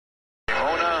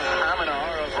Simona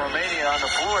Amanar of Romania on the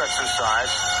floor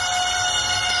exercise.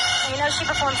 You know, she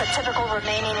performs a typical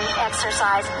Romanian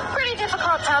exercise. Pretty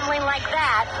difficult tumbling like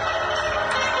that.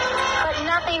 But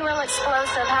nothing real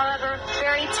explosive, however,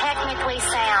 very technically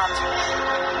sound.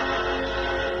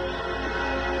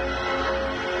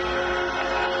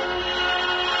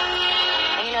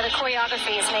 And you know, the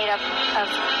choreography is made up of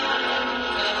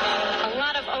a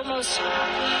lot of almost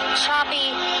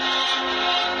choppy,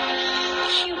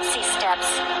 cutesy steps,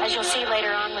 as you'll see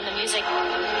later on when the music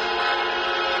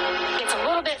gets a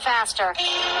little bit faster.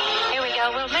 Here we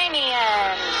go,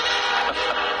 Romanian.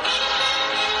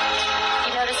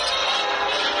 You noticed?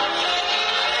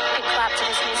 Good clap to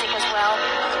this music as well.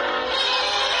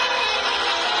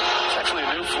 It's actually a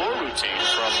new floor routine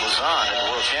from Lausanne at the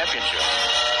World Championship.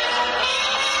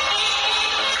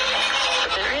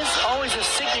 But there is always a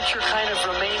signature kind of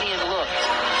Romanian look.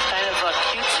 Kind of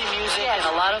cutesy music, yes,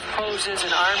 and a lot of poses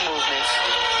and arm movements.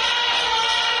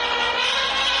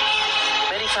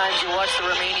 Many times you watch the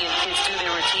Romanian kids do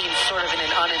their routines sort of in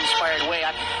an uninspired way.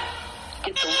 I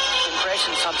get the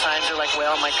impression sometimes they're like,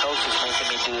 well, my coach is making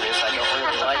me do this. I don't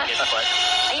really like it, but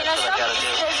you that's know, what I gotta do.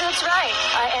 That's right.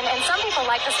 And some people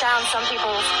like the sound, some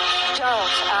people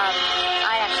don't.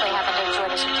 I actually happen to enjoy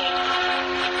this routine.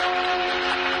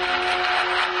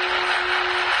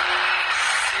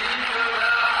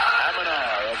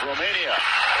 Amanar of Romania.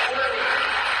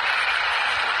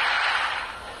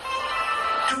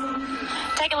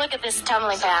 Take a look at this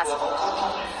tumbling pass.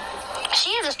 She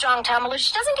is a strong tumbler.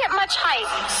 She doesn't get much height.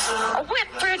 A whip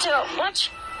through to it. Watch.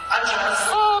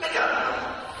 Full.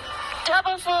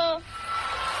 Double full.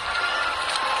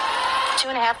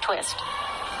 2.5 twist.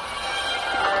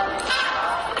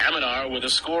 Amanar with a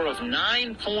score of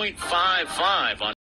 9.55 on